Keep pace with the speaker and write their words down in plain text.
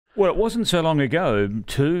Well, it wasn't so long ago,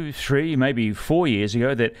 2, 3, maybe 4 years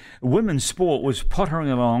ago, that women's sport was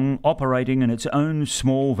pottering along, operating in its own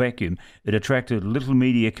small vacuum. It attracted little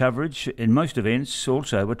media coverage, and most events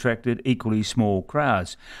also attracted equally small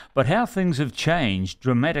crowds. But how things have changed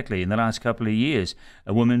dramatically in the last couple of years.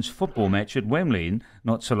 A women's football match at Wembley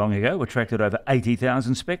not so long ago attracted over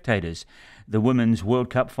 80,000 spectators. The Women's World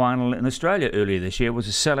Cup final in Australia earlier this year was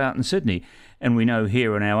a sellout in Sydney. And we know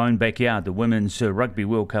here in our own backyard, the Women's Rugby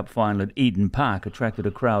World Cup final at Eden Park attracted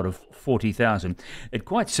a crowd of 40,000. It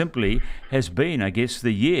quite simply has been, I guess,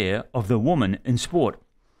 the year of the woman in sport.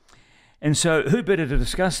 And so who better to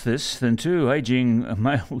discuss this than two ageing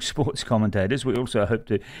male sports commentators? We also hope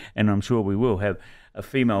to, and I'm sure we will, have a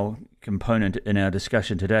female component in our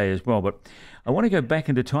discussion today as well. But I want to go back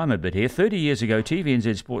into time a bit here. 30 years ago,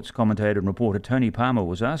 TVNZ sports commentator and reporter Tony Palmer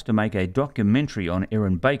was asked to make a documentary on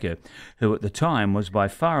Erin Baker, who at the time was by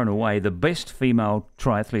far and away the best female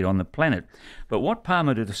triathlete on the planet. But what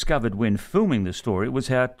Palmer discovered when filming the story was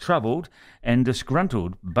how troubled and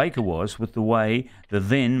disgruntled Baker was with the way the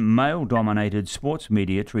then male-dominated sports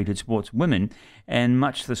media treated sports women, and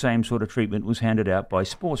much the same sort of treatment was handed out by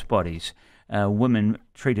sports bodies. Women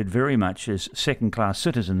treated very much as second-class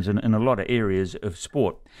citizens in a lot of areas of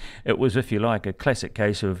sport. It was, if you like, a classic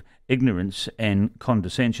case of ignorance and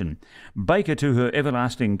condescension. Baker, to her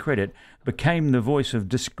everlasting credit, became the voice of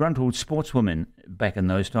disgruntled sportswomen back in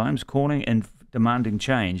those times, calling and demanding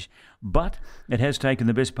change. But it has taken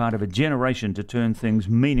the best part of a generation to turn things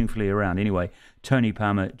meaningfully around. Anyway, Tony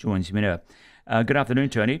Palmer joins me now. Good afternoon,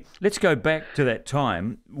 Tony. Let's go back to that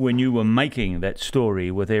time when you were making that story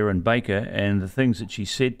with Erin Baker and the things that she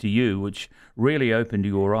said to you, which really opened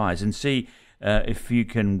your eyes, and see if you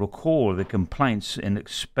can recall the complaints and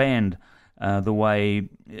expand the way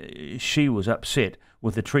she was upset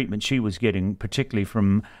with the treatment she was getting, particularly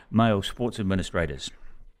from male sports administrators.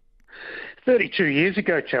 32 years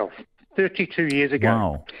ago, Telf. 32 years ago.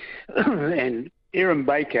 Wow. And Erin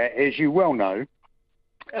Baker, as you well know,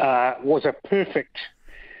 was a perfect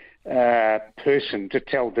person to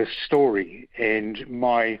tell this story, and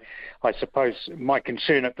I suppose my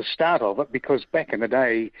concern at the start of it, because back in the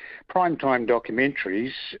day, primetime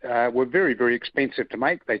documentaries were very, very expensive to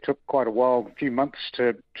make. They took quite a while, a few months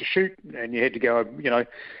to shoot, and you had to go,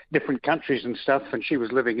 different countries and stuff. And she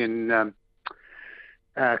was living in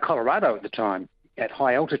Colorado at the time, at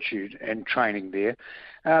high altitude and training there,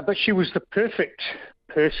 but she was the perfect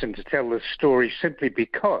person to tell this story simply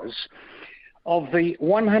because of the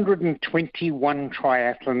 121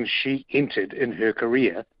 triathlons she entered in her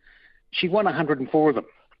career. She won 104 of them,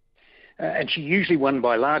 and she usually won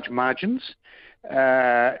by large margins.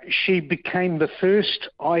 She became the first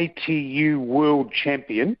ITU world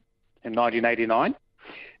champion in 1989.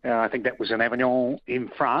 I think that was in Avignon in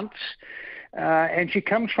France. And she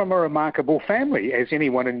comes from a remarkable family, as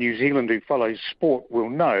anyone in New Zealand who follows sport will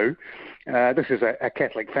know. This is a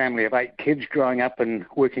Catholic family of 8 kids growing up in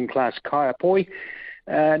working-class Kaiapoi.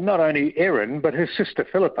 Not only Erin, but her sister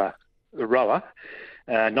Philippa, the rower,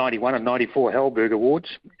 91 and 94 Hellberg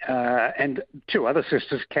Awards, and 2 other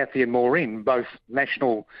sisters, Kathy and Maureen, both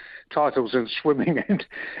national titles in swimming and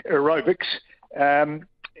aerobics.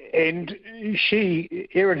 And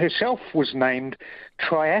Erin herself was named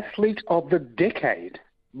Triathlete of the Decade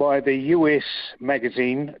by the US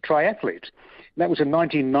magazine Triathlete. That was in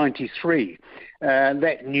 1993.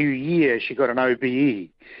 That new year, she got an OBE.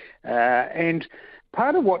 And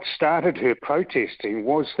part of what started her protesting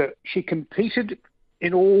was that she competed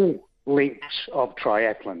in all lengths of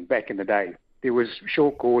triathlon back in the day. There was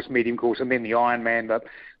short course, medium course, and then the Ironman,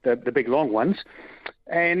 the big long ones.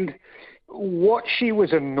 And what she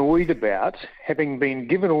was annoyed about, having been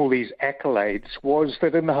given all these accolades, was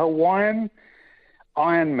that in the Hawaiian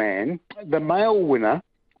Ironman, the male winner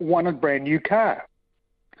won a brand new car.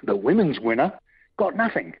 The women's winner got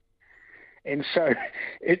nothing. And so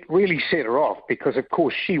it really set her off because, of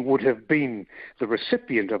course, she would have been the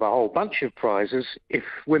recipient of a whole bunch of prizes if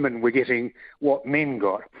women were getting what men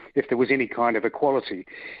got, if there was any kind of equality.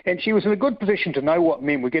 And she was in a good position to know what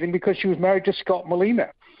men were getting because she was married to Scott Molina,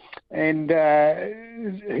 and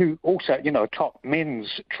who also, a top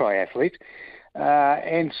men's triathlete.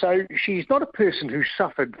 And so she's not a person who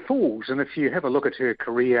suffered fools. And if you have a look at her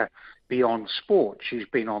career beyond sport, she's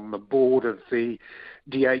been on the board of the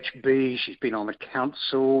DHB, she's been on the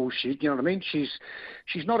council, you know what I mean?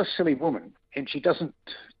 She's not a silly woman, and she doesn't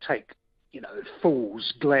take,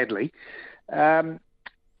 fools gladly. And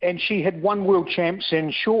she had won world champs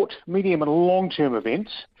in short, medium and long-term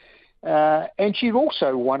events. And she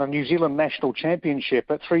also won a New Zealand national championship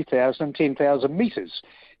at 3,000 and 10,000 metres.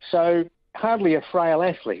 So hardly a frail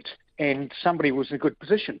athlete. and somebody was in a good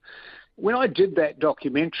position. When I did that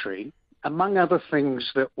documentary, among other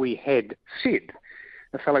things that we had said,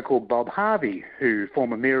 a fellow called Bob Harvey, who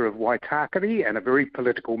former mayor of Waitakere and a very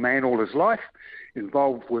political man all his life,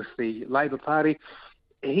 involved with the Labour Party,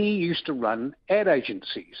 he used to run ad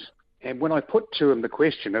agencies. And when I put to him the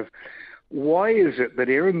question of why is it that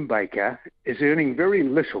Erin Baker is earning very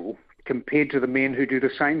little compared to the men who do the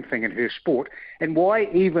same thing in her sport, and why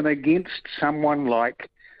even against someone like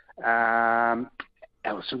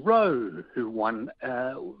Alison Rowe, who won,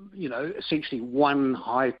 essentially one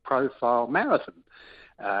high-profile marathon,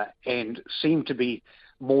 and seemed to be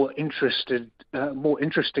more interesting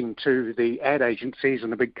to the ad agencies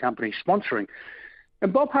and the big companies sponsoring.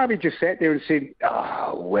 And Bob Harvey just sat there and said,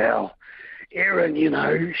 "Oh, well,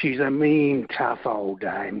 Erin, she's a mean, tough old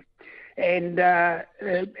dame. And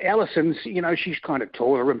Alison's, she's kind of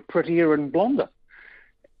taller and prettier and blonder."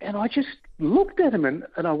 And I just looked at him and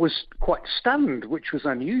I was quite stunned, which was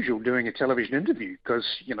unusual doing a television interview because,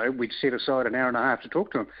 we'd set aside an hour and a half to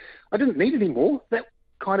talk to him. I didn't need any more. That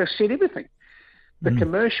kind of said everything. The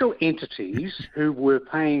commercial entities who were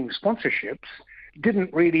paying sponsorships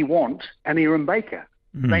didn't really want an Erin Baker.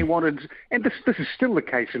 They wanted, and this is still the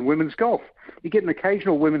case in women's golf. You get an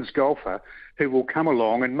occasional women's golfer who will come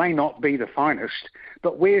along and may not be the finest,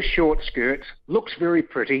 but wears short skirts, looks very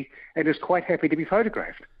pretty, and is quite happy to be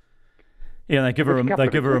photographed. Yeah, they give her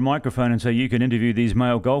a microphone and say, you can interview these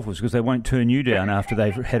male golfers because they won't turn you down after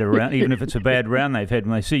they've had a round, even if it's a bad round they've had.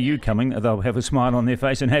 When they see you coming, they'll have a smile on their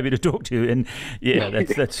face and happy to talk to you. And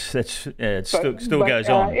it still goes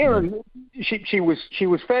on. Erin, she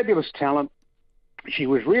was fabulous talent. She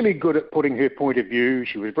was really good at putting her point of view.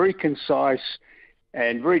 She was very concise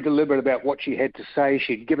and very deliberate about what she had to say.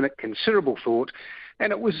 She'd given it considerable thought.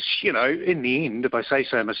 And it was, in the end, if I say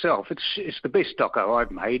so myself, it's the best doco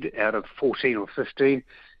I've made out of 14 or 15.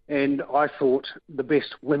 And I thought the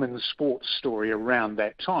best women's sports story around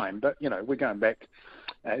that time. But, we're going back,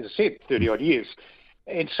 as I said, 30-odd years.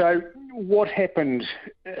 And so what happened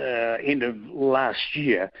end of last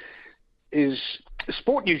year is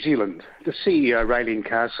Sport New Zealand, the CEO, Raelene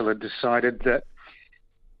Castle, had decided that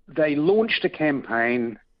they launched a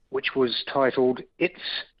campaign which was titled It's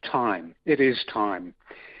Time. It is time.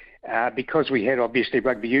 Because we had obviously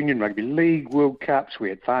Rugby Union, Rugby League World Cups, we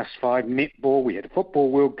had Fast Five Netball, we had a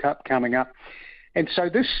Football World Cup coming up. And so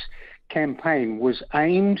this campaign was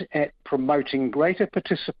aimed at promoting greater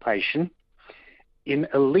participation in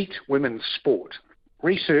elite women's sport.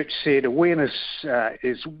 Research said awareness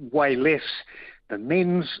is way less than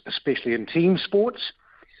men's, especially in team sports.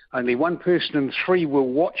 Only 1 person in 3 will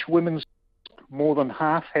watch women's. More than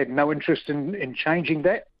half had no interest in changing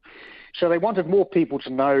that. So they wanted more people to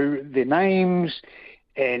know their names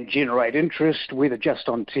and generate interest, whether just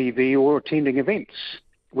on TV or attending events,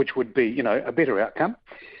 which would be, a better outcome.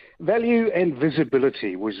 Value and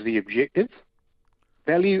visibility was the objective.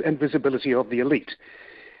 Value and visibility of the elite.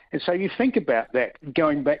 And so you think about that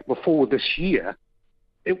going back before this year,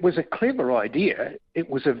 it was a clever idea. It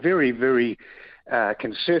was a very, very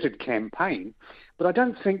concerted campaign, but I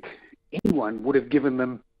don't think anyone would have given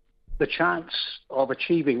them the chance of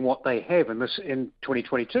achieving what they have in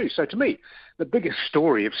 2022. So to me, the biggest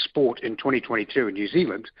story of sport in 2022 in New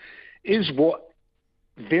Zealand is what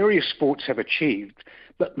various sports have achieved,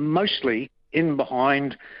 but mostly in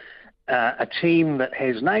behind a team that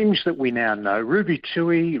has names that we now know: Ruby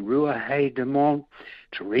Tui, Ruahei Demont,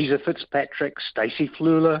 Teresa Fitzpatrick, Stacey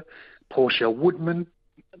Fleuler, Portia Woodman.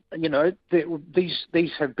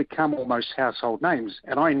 These have become almost household names.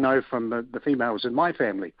 And I know from the females in my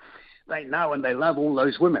family, they know and they love all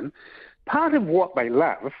those women. Part of what they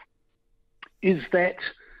love is that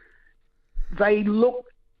they look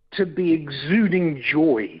to be exuding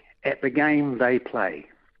joy at the game they play.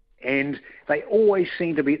 And they always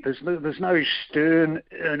seem to be, there's no stern,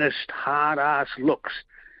 earnest, hard-ass looks.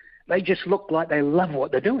 They just look like they love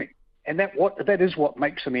what they're doing. And that is what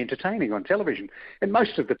makes them entertaining on television. And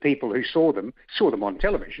most of the people who saw them on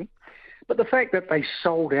television. But the fact that they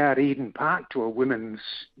sold out Eden Park to a women's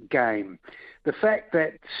game, the fact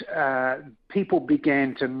that people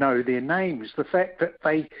began to know their names, the fact that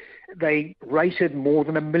they rated more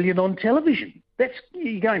than 1 million on television. That's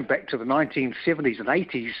going back to the 1970s and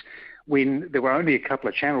 80s when there were only a couple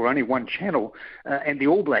of channels, only one channel, and the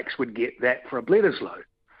All Blacks would get that for a Bledisloe.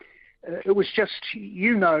 It was just,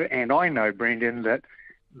 and I know, Brendan, that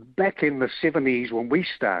back in the 70s when we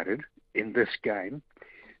started in this game,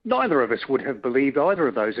 neither of us would have believed either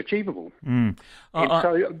of those achievable. And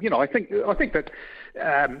so, I think that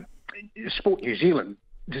Sport New Zealand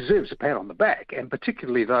deserves a pat on the back, and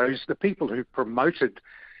particularly the people who promoted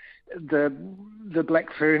the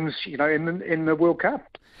Black Ferns, in the World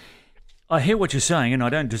Cup. I hear what you're saying, and I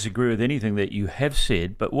don't disagree with anything that you have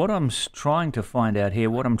said, but what I'm trying to find out here,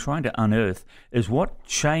 what I'm trying to unearth, is what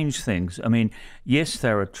changed things. I mean, yes,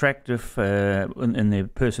 they're attractive in their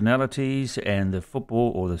personalities and the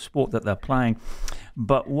football or the sport that they're playing,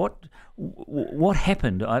 but what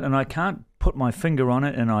happened? And I can't put my finger on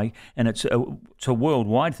it, and it's a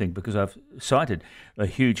worldwide thing, because I've cited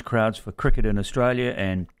huge crowds for cricket in Australia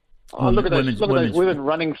and look at those women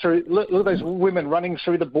running through. Look at those women running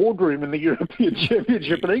through the boardroom in the European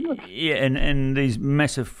Championship in England. Yeah, and these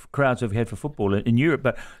massive crowds we've had for football in Europe.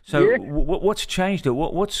 But so, what's changed it?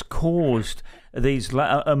 What's caused these?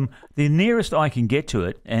 The nearest I can get to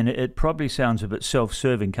it, and it probably sounds a bit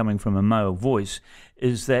self-serving coming from a male voice,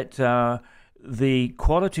 is that the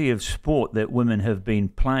quality of sport that women have been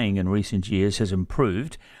playing in recent years has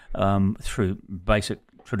improved through basic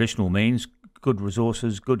traditional means. Good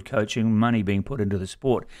resources, good coaching, money being put into the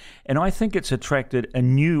sport. And I think it's attracted a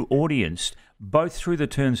new audience, both through the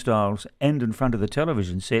turnstiles and in front of the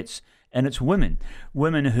television sets, and it's women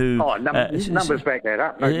who... numbers back that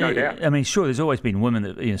up, no doubt. I mean, sure, there's always been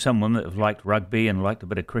women, some women that have liked rugby and liked a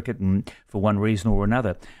bit of cricket and for one reason or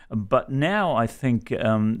another. But now I think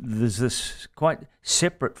there's this quite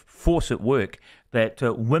separate force at work that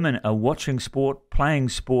women are watching sport, playing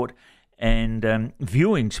sport, and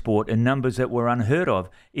viewing sport in numbers that were unheard of,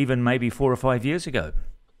 even maybe 4 or 5 years ago.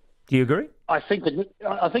 Do you agree?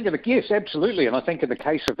 Yes, absolutely. And I think in the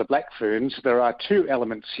case of the Black Ferns, there are two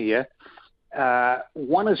elements here.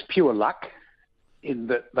 One is pure luck, in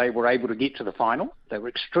that they were able to get to the final. They were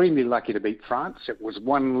extremely lucky to beat France. It was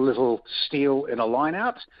one little steal in a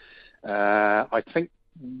line-out. I think,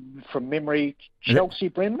 from memory, Chelsea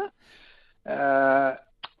Brendan.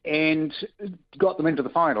 And got them into the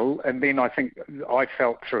final, and then I think I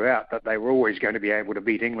felt throughout that they were always going to be able to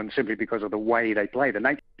beat England simply because of the way they play the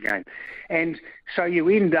nature game. And so you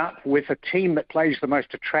end up with a team that plays the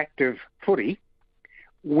most attractive footy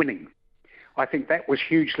winning. I think that was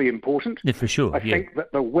hugely important. Yeah, for sure. I think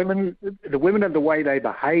that the women and the way they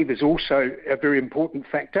behave is also a very important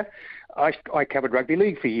factor. I covered rugby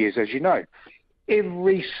league for years, as you know.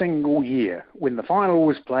 Every single year, when the final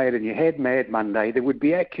was played and you had Mad Monday, there would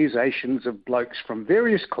be accusations of blokes from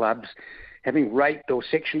various clubs having raped or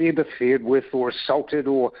sexually interfered with or assaulted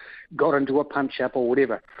or got into a punch-up or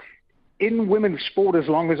whatever. In women's sport, as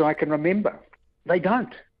long as I can remember, they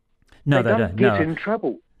don't. No, they don't get in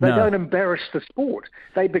trouble. They don't embarrass the sport.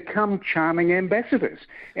 They become charming ambassadors.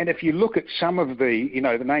 And if you look at some of the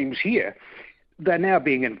names here, they're now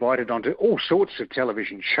being invited onto all sorts of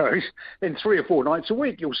television shows. And 3 or 4 nights a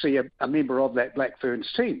week, you'll see a member of that Black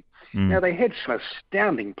Ferns team. Now, they had some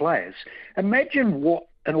astounding players. Imagine what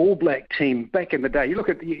an All Black team back in the day, you look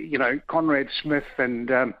at, Conrad Smith and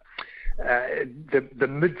the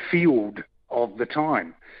midfield of the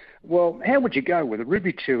time. Well, how would you go with a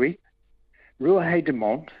Ruby Tui, Ruahei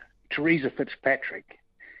Demont, Teresa Fitzpatrick,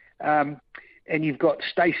 and you've got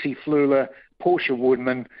Stacey Fleuler, Portia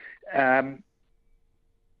Woodman, as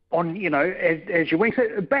you went,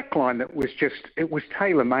 a backline that was it was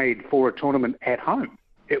tailor-made for a tournament at home.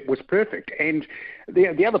 It was perfect. And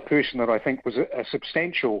the other person that I think was a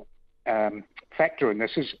substantial factor in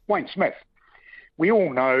this is Wayne Smith. We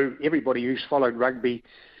all know, everybody who's followed rugby,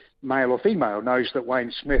 male or female, knows that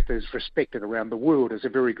Wayne Smith is respected around the world as a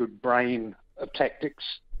very good brain of tactics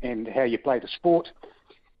and how you play the sport.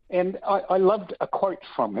 And I loved a quote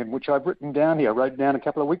from him, which I've written down here. I wrote down a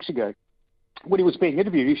couple of weeks ago. When he was being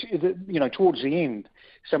interviewed, towards the end,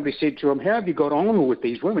 somebody said to him, "How have you got on with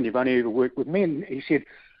these women? You've only ever worked with men." He said,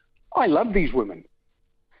 "I love these women.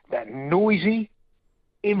 They're noisy.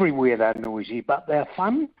 Everywhere they're noisy, but they're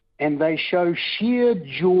fun, and they show sheer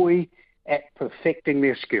joy at perfecting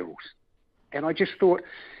their skills." And I just thought,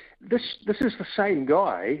 this is the same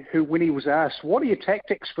guy who, when he was asked, "What are your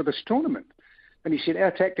tactics for this tournament?" And he said,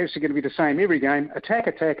 "Our tactics are going to be the same every game: attack,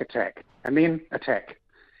 attack, attack, and then attack."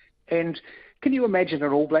 And can you imagine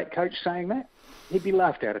an All Black coach saying that? He'd be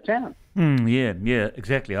laughed out of town. Yeah,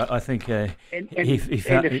 exactly. I think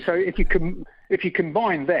if you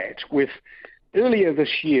combine that with earlier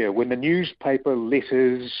this year, when the newspaper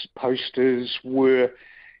letters, posters were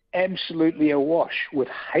absolutely awash with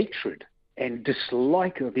hatred and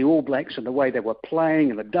dislike of the All Blacks and the way they were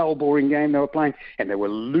playing and the dull, boring game they were playing, and they were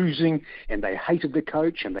losing, and they hated the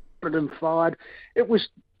coach and they wanted him fired, it was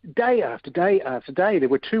day after day after day. There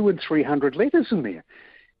were 200 and 300 letters in there.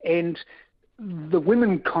 And the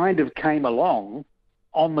women kind of came along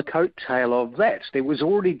on the coattail of that. There was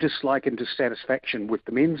already dislike and dissatisfaction with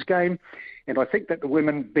the men's game, And I think that the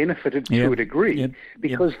women benefited to a degree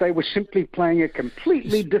because they were simply playing a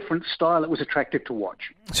completely different style that was attractive to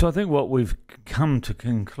watch. So I think what we've come to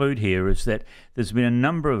conclude here is that there's been a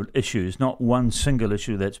number of issues, not one single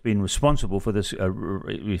issue that's been responsible for this,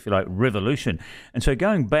 if you like, revolution. And so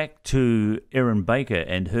going back to Erin Baker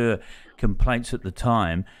and her complaints at the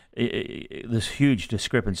time, this huge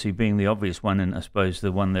discrepancy being the obvious one, and I suppose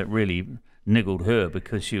the one that really niggled her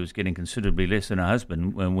because she was getting considerably less than her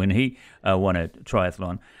husband when he won a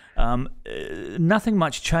triathlon. Nothing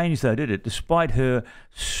much changed, though, did it? Despite her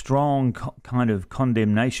strong kind of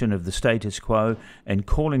condemnation of the status quo and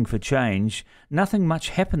calling for change, nothing much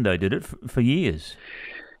happened, though, did it, for years?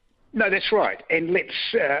 No, that's right. And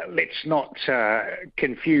let's not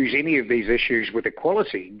confuse any of these issues with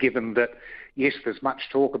equality, given that, yes, there's much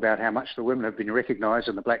talk about how much the women have been recognised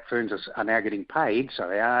and the Black Ferns are now getting paid, so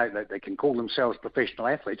they can call themselves professional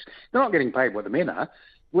athletes. They're not getting paid what the men are.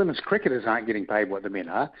 Women's cricketers aren't getting paid what the men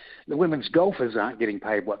are. The women's golfers aren't getting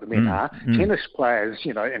paid what the men are. Tennis players,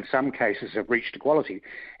 in some cases have reached equality.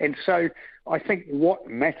 And so I think what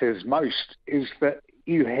matters most is that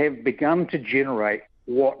you have begun to generate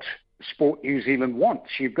what Sport New Zealand wants.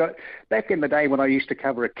 You've got, back in the day when I used to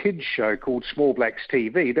cover a kids show called Small Blacks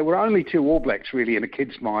TV, there were only two All Blacks really in a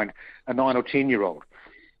kid's mind, a 9 or 10-year-old.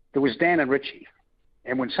 There was Dan and Richie.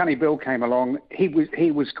 And when Sonny Bill came along, he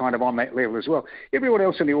was kind of on that level as well. Everyone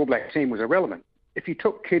else in the All Black team was irrelevant. If you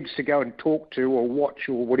took kids to go and talk to or watch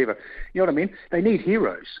or whatever, you know what I mean? They need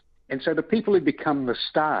heroes. And so the people who become the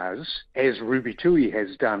stars, as Ruby Tui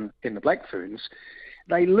has done in the Black Ferns,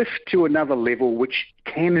 they lift to another level which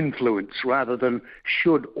can influence rather than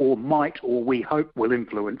should or might or we hope will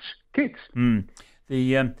influence kids.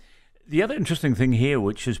 The other interesting thing here,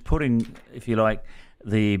 which is putting, if you like,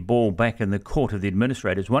 the ball back in the court of the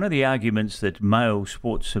administrators, one of the arguments that male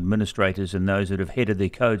sports administrators and those that have headed their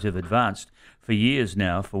codes have advanced for years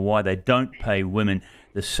now for why they don't pay women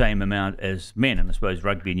the same amount as men, and I suppose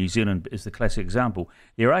Rugby New Zealand is the classic example.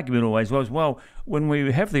 Their argument always was, well, when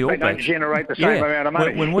we have the All Blacks, they don't generate the same amount of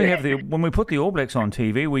money. When we put the All Blacks on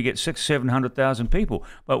TV, we get 600,000-700,000 people.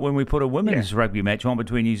 But when we put a women's rugby match on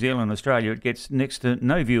between New Zealand and Australia, it gets next to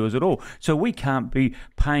no viewers at all. So we can't be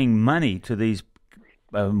paying money to these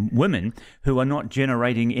women who are not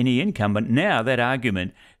generating any income. But now that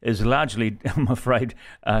argument is largely, I'm afraid,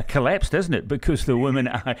 collapsed, isn't it? Because the women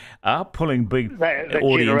are pulling big audiences.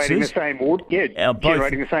 Generating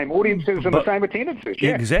the same audiences and the same attendances.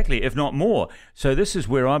 Yeah. Exactly, if not more. So this is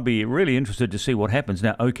where I'd be really interested to see what happens.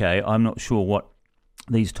 Now, okay, I'm not sure what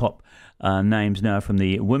these top names now from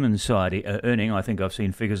the women's side are earning. I think I've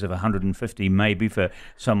seen figures of 150 maybe for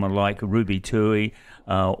someone like Ruby Tui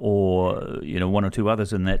or one or two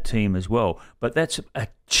others in that team as well. But that's a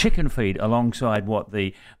chicken feed alongside what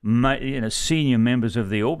the senior members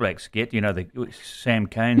of the All Blacks get. The Sam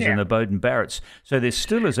Canes and the Bowden Barretts. So there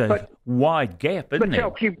still is a wide gap, isn't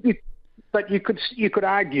there? But you could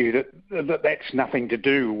argue that that's nothing to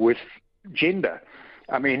do with gender.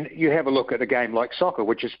 I mean, you have a look at a game like soccer,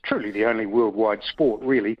 which is truly the only worldwide sport,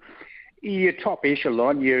 really. Your top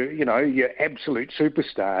echelon, your absolute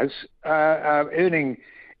superstars are earning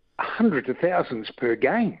hundreds of thousands per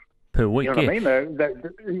game. Per week, you know what I mean?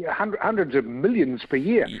 They're hundreds of millions per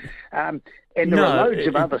year. And there are loads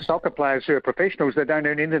of other soccer players who are professionals that don't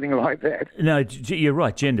earn anything like that. No, you're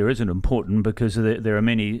right. Gender isn't important because there are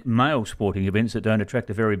many male sporting events that don't attract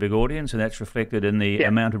a very big audience, and that's reflected in the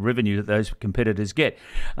amount of revenue that those competitors get.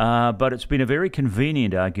 But it's been a very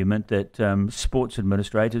convenient argument that sports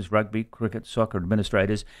administrators, rugby, cricket, soccer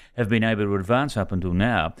administrators have been able to advance up until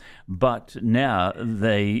now. But now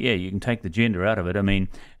you can take the gender out of it. I mean,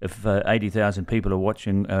 if 80,000 people are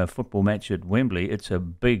watching a football match at Wembley, it's a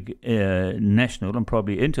big national and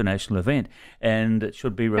probably international event, and it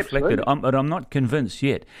should be reflected. But I'm not convinced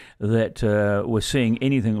yet that we're seeing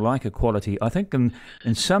anything like equality. I think in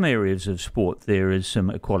some areas of sport there is some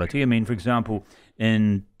equality. I mean, for example,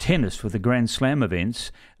 in tennis with the Grand Slam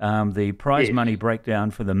events, the prize money breakdown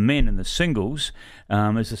for the men in the singles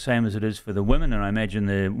is the same as it is for the women, and I imagine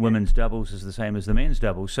the women's doubles is the same as the men's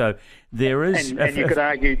doubles. So there is, and you could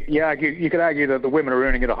argue that the women are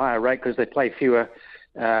earning at a higher rate because they play fewer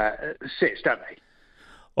sets, don't they?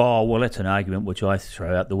 Oh, well, that's an argument which I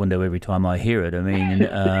throw out the window every time I hear it. I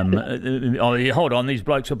mean, hold on, these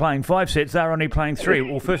blokes are playing 5 sets, they're only playing 3.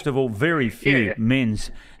 Well, first of all, very few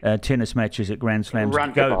men's tennis matches at Grand Slams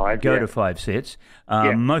go to 5 sets.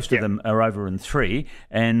 Most of them are over in 3,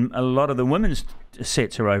 and a lot of the women's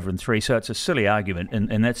sets are over in 3. So it's a silly argument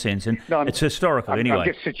in that sense, and no, it's historical anyway.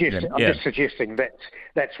 I'm just suggesting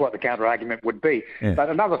that's what the counter argument would be. Yeah. But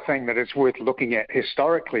another thing that it's worth looking at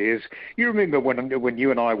historically is, you remember when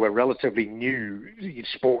you and I were relatively new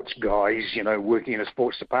sports guys, working in a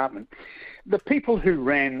sports department, the people who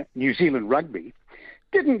ran New Zealand rugby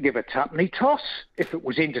didn't give a tuppenny toss if it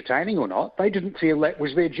was entertaining or not. They didn't feel that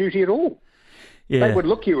was their duty at all. Yeah. They would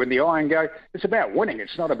look you in the eye and go, it's about winning,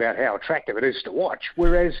 it's not about how attractive it is to watch.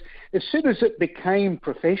 Whereas as soon as it became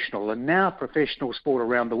professional, and now professional sport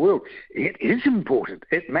around the world, it is important.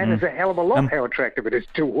 It matters a hell of a lot how attractive it is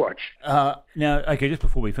to watch. Now, okay, just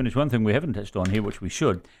before we finish, one thing we haven't touched on here, which we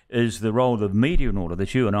should, is the role of media in order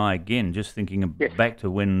that you and I, again, just thinking back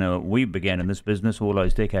to when we began in this business all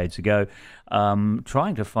those decades ago,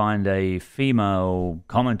 trying to find a female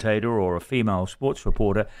commentator or a female sports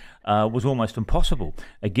reporter was almost impossible.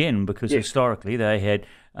 Again, because historically they had,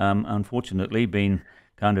 unfortunately, been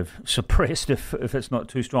kind of suppressed, if it's not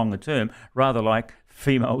too strong a term, rather like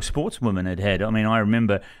female sportswomen had. I mean, I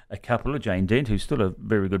remember a couple of Jane Dent, who's still a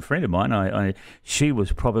very good friend of mine. She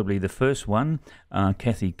was probably the first one.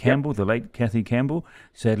 Kathy Campbell, the late Kathy Campbell,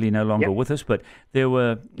 sadly no longer with us. But there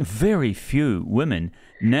were very few women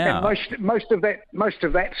now. And most of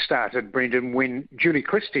that started, Brendan, when Julie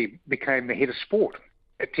Christie became the head of sport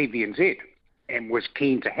at TVNZ and was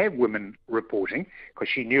keen to have women reporting because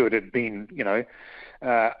she knew it had been,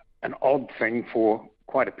 an odd thing for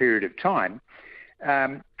quite a period of time.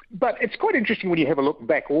 But it's quite interesting when you have a look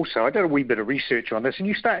back also. I did a wee bit of research on this, and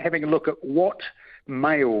you start having a look at what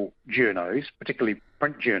male journos, particularly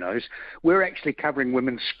print journos, were actually covering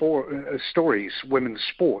women's stories, women's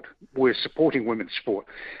sport, were supporting women's sport.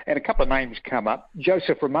 And a couple of names come up,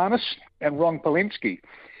 Joseph Romanus and Ron Polensky.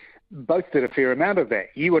 Both did a fair amount of that.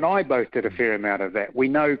 You and I both did a fair amount of that. We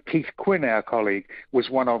know Keith Quinn, our colleague, was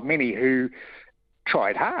one of many who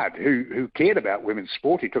tried hard, who cared about women's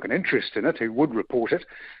sport, who took an interest in it, who would report it.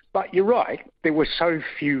 But you're right, there were so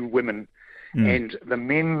few women, and the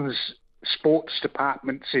men's sports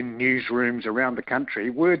departments in newsrooms around the country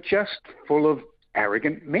were just full of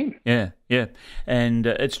arrogant men. Yeah, and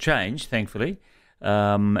it's changed, thankfully.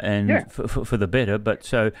 For the better, but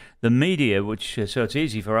so the media, so it's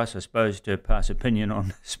easy for us, I suppose, to pass opinion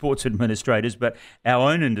on sports administrators, but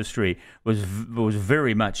our own industry was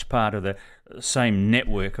very much part of the same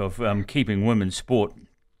network of keeping women's sport,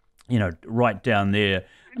 right down there.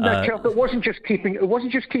 No, Chuck, it wasn't just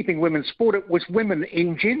keeping women's sport. It was women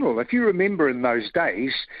in general. If you remember in those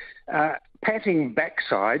days, patting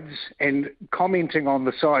backsides and commenting on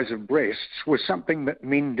the size of breasts was something that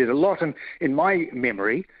men did a lot. And in my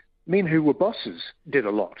memory, men who were bosses did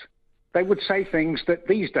a lot. They would say things that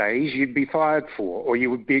these days you'd be fired for, or you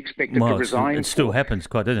would be expected to resign. It still happens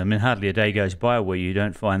quite, doesn't it? I mean, hardly a day goes by where you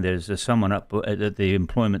don't find there's someone up at the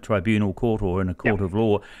employment tribunal court or in a court of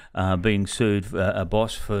law being sued, a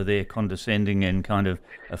boss, for their condescending and kind of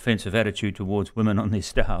offensive attitude towards women on their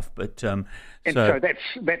staff. But so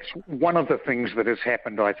that's one of the things that has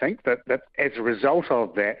happened, I think, that as a result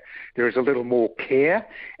of that, there is a little more care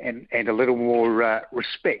and a little more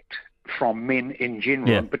respect from men in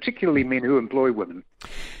general, and particularly men who employ women.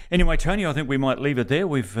 Anyway, Tony, I think we might leave it there.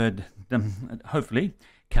 We've hopefully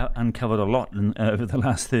uncovered a lot over the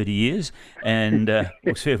last 30 years, and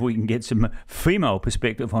we'll see if we can get some female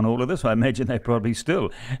perspective on all of this. I imagine they probably still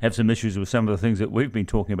have some issues with some of the things that we've been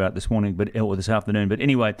talking about this morning, or this afternoon. But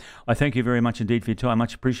anyway, I thank you very much indeed for your time.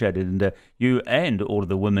 Much appreciated. And you and all of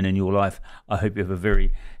the women in your life, I hope you have a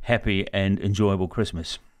very happy and enjoyable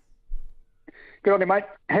Christmas. Good on you, mate.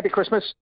 Happy Christmas.